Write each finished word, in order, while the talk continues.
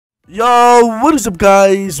Yo, what is up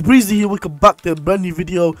guys, Breezy here, welcome back to a brand new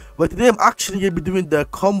video where today I'm actually going to be doing the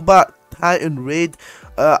Combat Titan raid.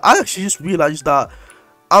 I actually just realized that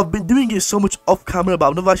I've been doing it so much off camera, but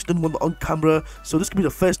I've never actually done one on camera, so this could be the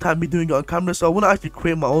first time me doing it on camera. So I want to actually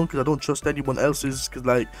create my own because I don't trust anyone else's, because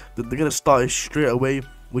like they're going to start it straight away,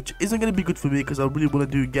 which isn't going to be good for me because I really want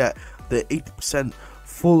to get the 80%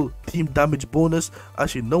 full team damage bonus.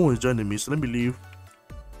 Actually, no one's joining me, so let me leave.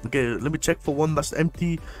 Okay, let me check for one that's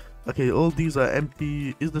empty. Okay, all these are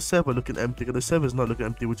empty. Is the server looking empty? Because the server is not looking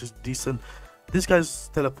empty, which is decent. This guy's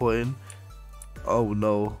teleporting. Oh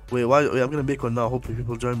no. Wait, why? Wait, I'm gonna make one now. Hopefully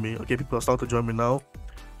people join me. Okay, people are starting to join me now.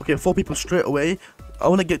 Okay, 4 people straight away. I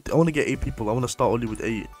wanna get 8 people. I wanna start only with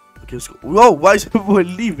 8. Okay, let's go. Whoa, why is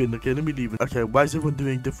everyone leaving? Okay, let me leave. Okay, why is everyone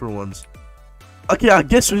doing different ones? Okay, I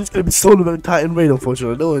guess we're just gonna be solo Titan raid,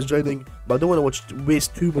 unfortunately. No one's joining, but I don't want to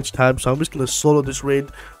waste too much time, so I'm just gonna solo this raid.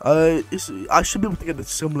 I should be able to get the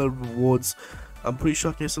similar rewards. I'm pretty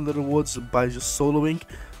sure I can get similar rewards by just soloing.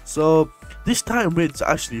 So this Titan raid is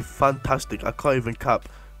actually fantastic. I can't even cap.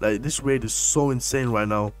 Like, this raid is so insane right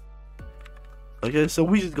now. Okay, so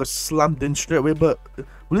we just got slammed in straight away, but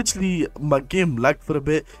literally my game lagged for a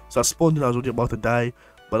bit, so I spawned in. I was already about to die,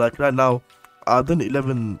 but like right now, I've done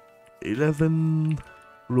 11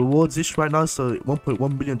 rewards ish right now, so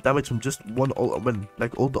 1.1 million damage from just one ult, when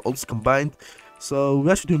like all the ults combined. So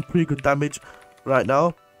we're actually doing pretty good damage right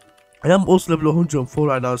now. I am also level 104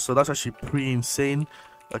 right now, so that's actually pretty insane.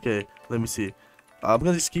 Okay, let me see. I'm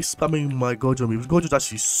gonna just keep spamming my Gojo moves. Gojo is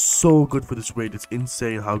actually so good for this raid. It's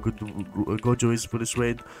insane how good Gojo is for this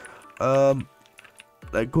raid.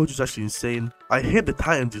 Like, Gojo is actually insane. I hate the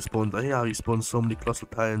Titans he spawns. I hate how he spawns so many cluster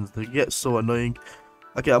Titans. They get so annoying.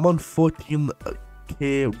 Okay, I'm on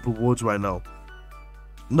 14k rewards right now.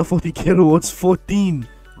 Not 14k rewards, 14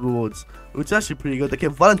 rewards, which is actually pretty good. Okay,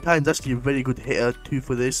 Valentine's actually a very good hitter too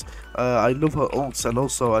for this. I love her ults, and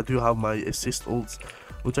also I do have my assist ults,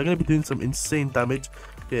 which are going to be doing some insane damage.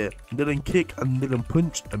 Okay, Niddling Kick and Niddling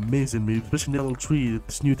Punch, amazing move. Especially level 3,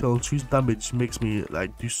 this new level 3's damage makes me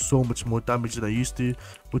like do so much more damage than I used to,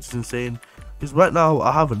 which is insane. Because right now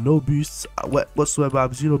I have no boosts whatsoever. I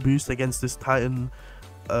have 0 boosts against this Titan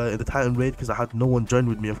in the Titan raid because I had no one join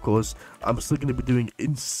with me. Of course, I'm still going to be doing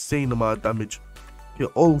insane amount of damage. Okay,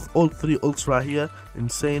 all 3 ults right here,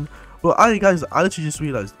 insane. But guys, I actually just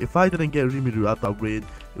realized if I didn't get Rimuru at that raid,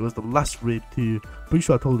 it was the last raid too. Pretty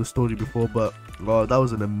sure I told the story before, but that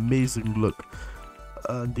was an amazing look.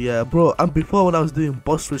 And yeah, bro, and before when I was doing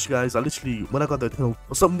boss rush, guys, I literally, when I got the tunnel,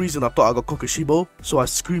 for some reason I thought I got Kokushibo, so I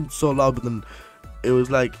screamed so loud, but then it was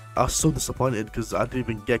like I was so disappointed because I didn't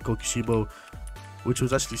even get Kokushibo, which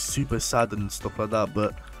was actually super sad and stuff like that.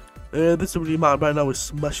 But this doesn't really matter. Right now we're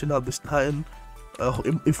smashing out this Titan.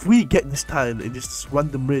 If we get this Titan in this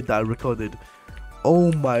random raid that I recorded,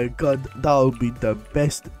 oh my god, that would be the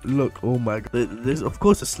best look. Oh my god, there's of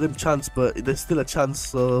course a slim chance, but there's still a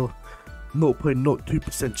chance.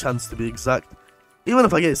 0.02% chance to be exact. Even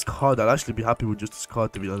if I get his card, I'll actually be happy with just this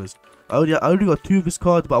card, to be honest. I already got 2 of his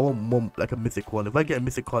cards, but I want one, like a mythic one. If I get a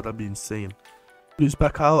mythic card, that'd be insane. He's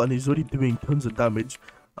back out and he's already doing tons of damage.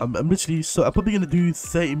 I'm literally, so I'm probably gonna do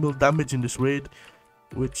 30 mil damage in this raid,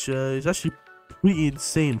 which is actually pretty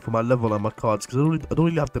insane for my level and my cards, because I don't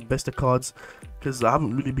really have the best of cards because I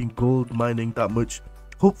haven't really been gold mining that much.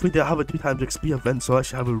 Hopefully they have a 2x XP event, so I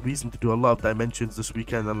actually have a reason to do a lot of dimensions this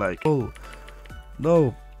weekend. And like, oh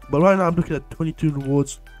no, but right now I'm looking at 22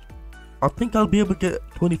 rewards. I think I'll be able to get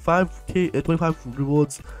 25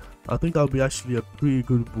 rewards. I think that'll be actually a pretty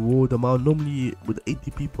good reward amount. Normally with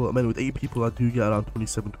 80 people, with 8 people, I do get around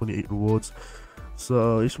 27-28 rewards.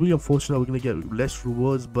 So it's really unfortunate we're gonna get less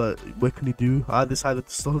rewards, but what can you do? I decided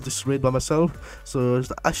to solo this raid by myself, so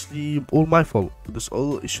it's actually all my fault.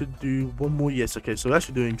 It should do 1 more. Yes, okay, so we're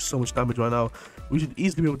actually doing so much damage right now. We should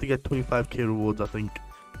easily be able to get 25k rewards, I think.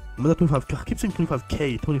 Not 25, I keep saying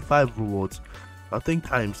 25k, 25 rewards. I think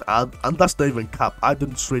times, and that's not even cap. I've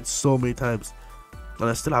done this raid so many times, and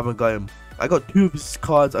I still haven't got him. I got 2 of his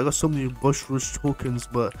cards, I got so many bush rush tokens,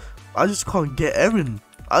 but I just can't get Eren.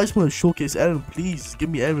 I just want to showcase Eren, please give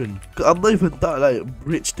me Eren. I'm not even that like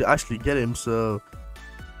rich to actually get him, so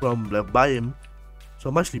buy him. So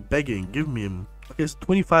I'm actually begging, give me him. Okay, so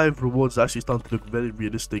 25 rewards actually starting to look very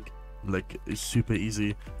realistic. Like, it's super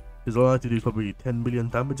easy. Because all I have to do is probably 10 million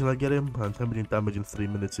damage and I get him, and 10 million damage in 3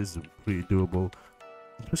 minutes is pretty doable.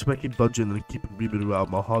 Especially if I keep dodging and keep Rimuru out,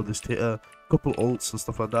 my hardest hitter, couple ults and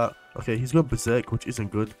stuff like that. Okay, he's going berserk, which isn't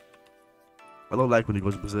good. I don't like when he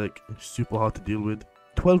goes berserk. It's super hard to deal with.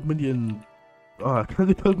 12 million. Can I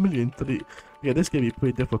do 12 million? Yeah, this can be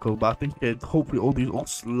pretty difficult, but I think hopefully all these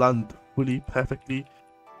ults land fully perfectly.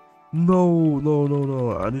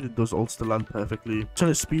 No. I needed those ults to land perfectly.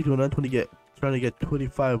 Trying to speedrun, trying to get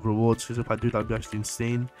 25 rewards, because if I do that'd be actually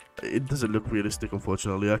insane. It doesn't look realistic,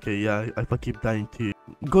 unfortunately. Okay, yeah, if I keep dying too.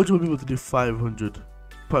 Gojo will be able to do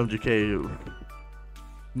 500k.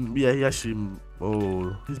 Yeah, he actually,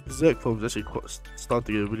 oh, his berserk form is actually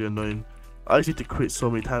starting to get really annoying. I just need to crit so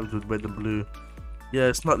many times with red and blue. Yeah,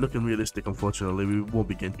 it's not looking realistic, unfortunately. We won't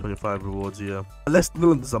be getting 25 rewards here. Unless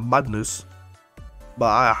Dylan does a madness. But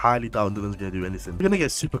I highly doubt Dylan's gonna do anything. We're gonna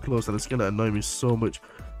get super close and it's gonna annoy me so much.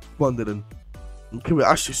 Come on, Dylan. Okay, we're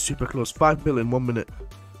actually super close. 5 million in 1 minute.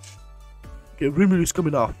 Okay, Rimuru's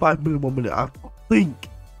coming out. 5 million in 1 minute. I think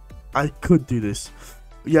I could do this.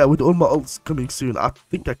 Yeah, with all my ults coming soon, I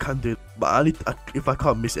think I can do it. But if I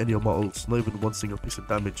can't miss any of my ults, not even one single piece of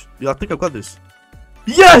damage. Yeah, I think I've got this.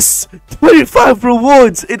 Yes! 25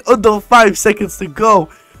 rewards in under 5 seconds to go.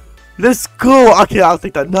 Let's go. Okay, I'll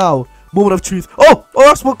take that now. Moment of truth. Oh,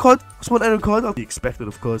 that's one card. That's one Eren card. I'll be expected,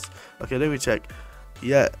 of course. Okay, let me check.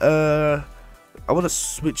 Yeah, I want to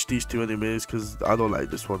switch these two anyways, because I don't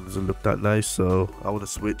like this one. Doesn't look that nice, so I want to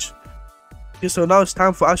switch. Okay, so now it's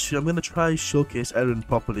time for actually, I'm going to try showcase Eren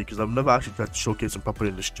properly, because I've never actually tried to showcase him properly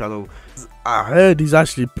in this channel. I heard he's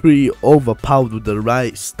actually pretty overpowered with the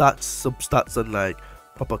right stats, substats, and like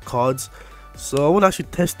proper cards. So I want to actually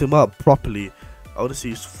test him out properly. I want to see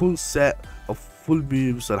his full set of full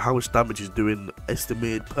moves and how much damage he's doing,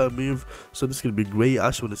 estimated per move. So this is going to be great. I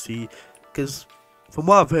actually want to see, because from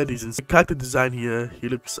what I've heard, he's in character design here. He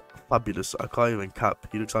looks fabulous. I can't even cap.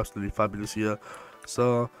 He looks absolutely fabulous here.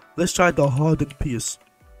 So let's try the hardened pierce.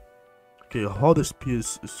 Okay, hardest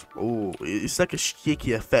pierce is, oh, it's like a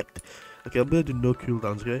shaky effect. Okay, I'm gonna do no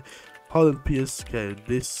cooldowns. Okay, hardened pierce. Okay,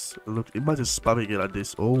 this look. Imagine spamming it like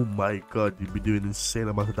this. Oh my god, you'd be doing insane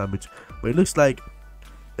amount of damage. But it looks like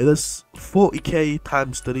it does 40k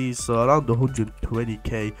times 3, so around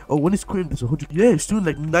 120k. Oh, when it's critting, it's 100. Yeah, it's doing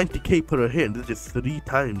like 90k per hit, and does it 3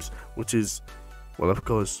 times, which is, well, of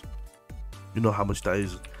course, you know how much that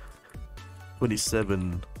is.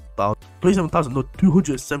 27,000, no,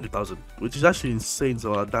 270,000, which is actually insane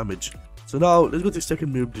amount of damage. So now let's go to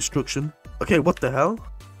second move, destruction. Okay, what the hell?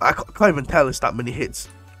 I can't even tell it's that many hits.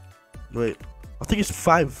 Wait, I think it's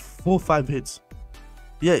 5 hits.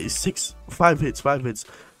 Yeah, it's 5 hits.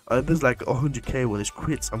 There's like 100k when it's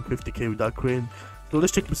crits and 50k without critting. So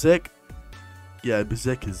let's check berserk. Yeah,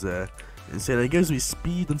 berserk is insane. It gives me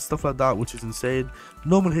speed and stuff like that, which is insane.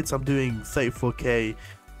 Normal hits, I'm doing 34k.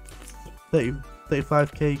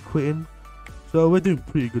 35k quitting, so we're doing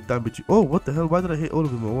pretty good damage. Oh, what the hell, why did I hit all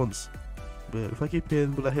of them at once? But if I keep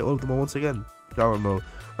hitting, will I hit all of them at once again? I don't know.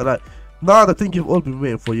 Alright, now the thing you've all been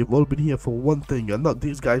waiting for, you've all been here for one thing, and not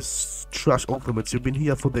these guys trash ultimates. You've been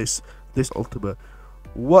here for this ultimate.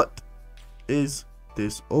 What is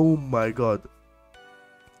this? Oh my god,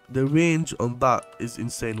 the range on that is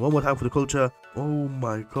insane. One more time for the culture. Oh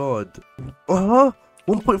my god.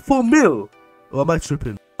 1.4 mil. Oh, am I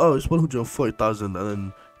tripping? Oh, it's 140,000 and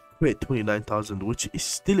then create 29,000, which is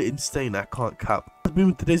still insane. I can't cap. That's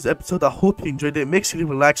been today's episode. I hope you enjoyed it. Make sure you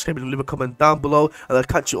leave a like, subscribe, and leave a comment down below, and I'll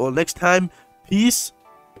catch you all next time. Peace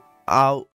out.